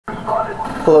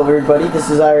Hello everybody, this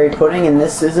is IRA Pudding, and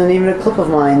this isn't even a clip of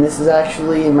mine. This is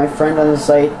actually my friend on the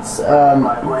site's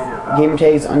game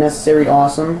tags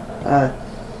Unesaseryawesome.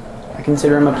 I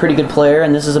consider him a pretty good player,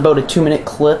 and this is about a 2-minute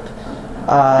clip.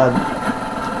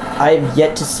 I have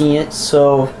yet to see it,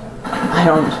 so I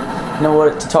don't know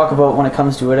what to talk about when it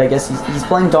comes to it. I guess he's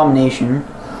playing domination,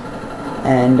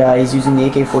 and he's using the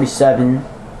AK-47,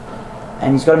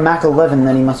 and he's got a Mac 11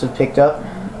 that he must have picked up.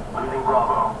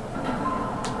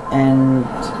 And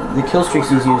the kill streaks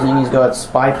he's using, he's got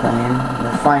spy plane.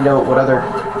 We'll find out what other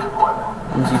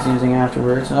ones he's using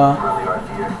afterwards. Yeah,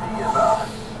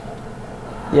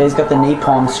 he's got the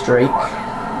napalm strike.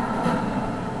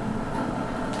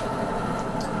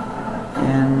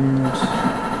 And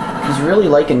he's really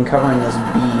liking covering this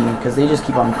B, because they just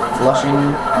keep on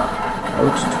flushing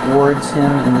out towards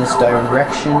him in this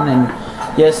direction. And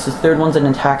yes, the third one's an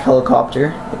attack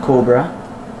helicopter, the Cobra.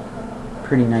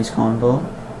 Pretty nice combo.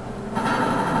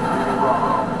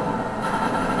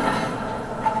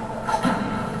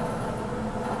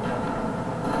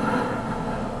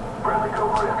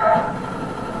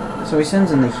 So he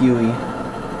sends in the Huey.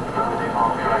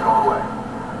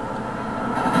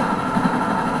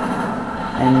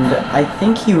 And I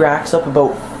think he racks up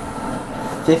about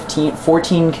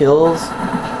 14 kills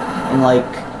in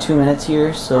like 2 minutes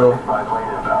here, so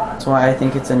that's why I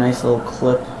think it's a nice little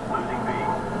clip.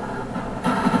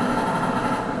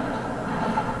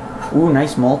 Ooh,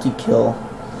 nice multi-kill.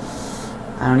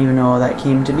 I don't even know how that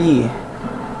came to be.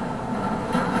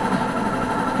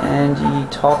 And he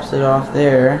tops it off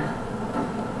there.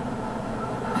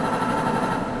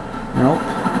 Nope.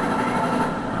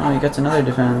 Oh, he gets another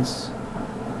defense.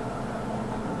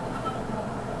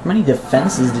 How many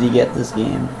defenses did he get this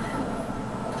game?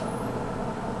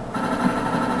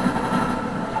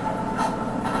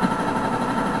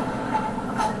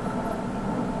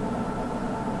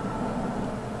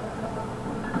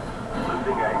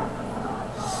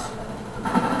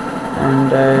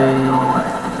 And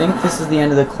I think this is the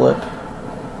end of the clip.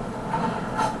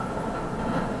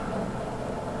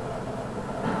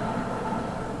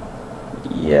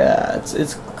 Yeah,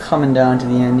 it's coming down to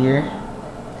the end here.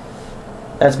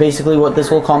 That's basically what this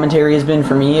whole commentary has been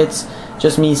for me. It's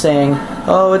just me saying,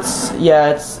 oh, it's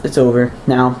over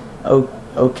now. Oh,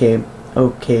 okay,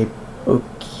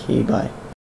 bye.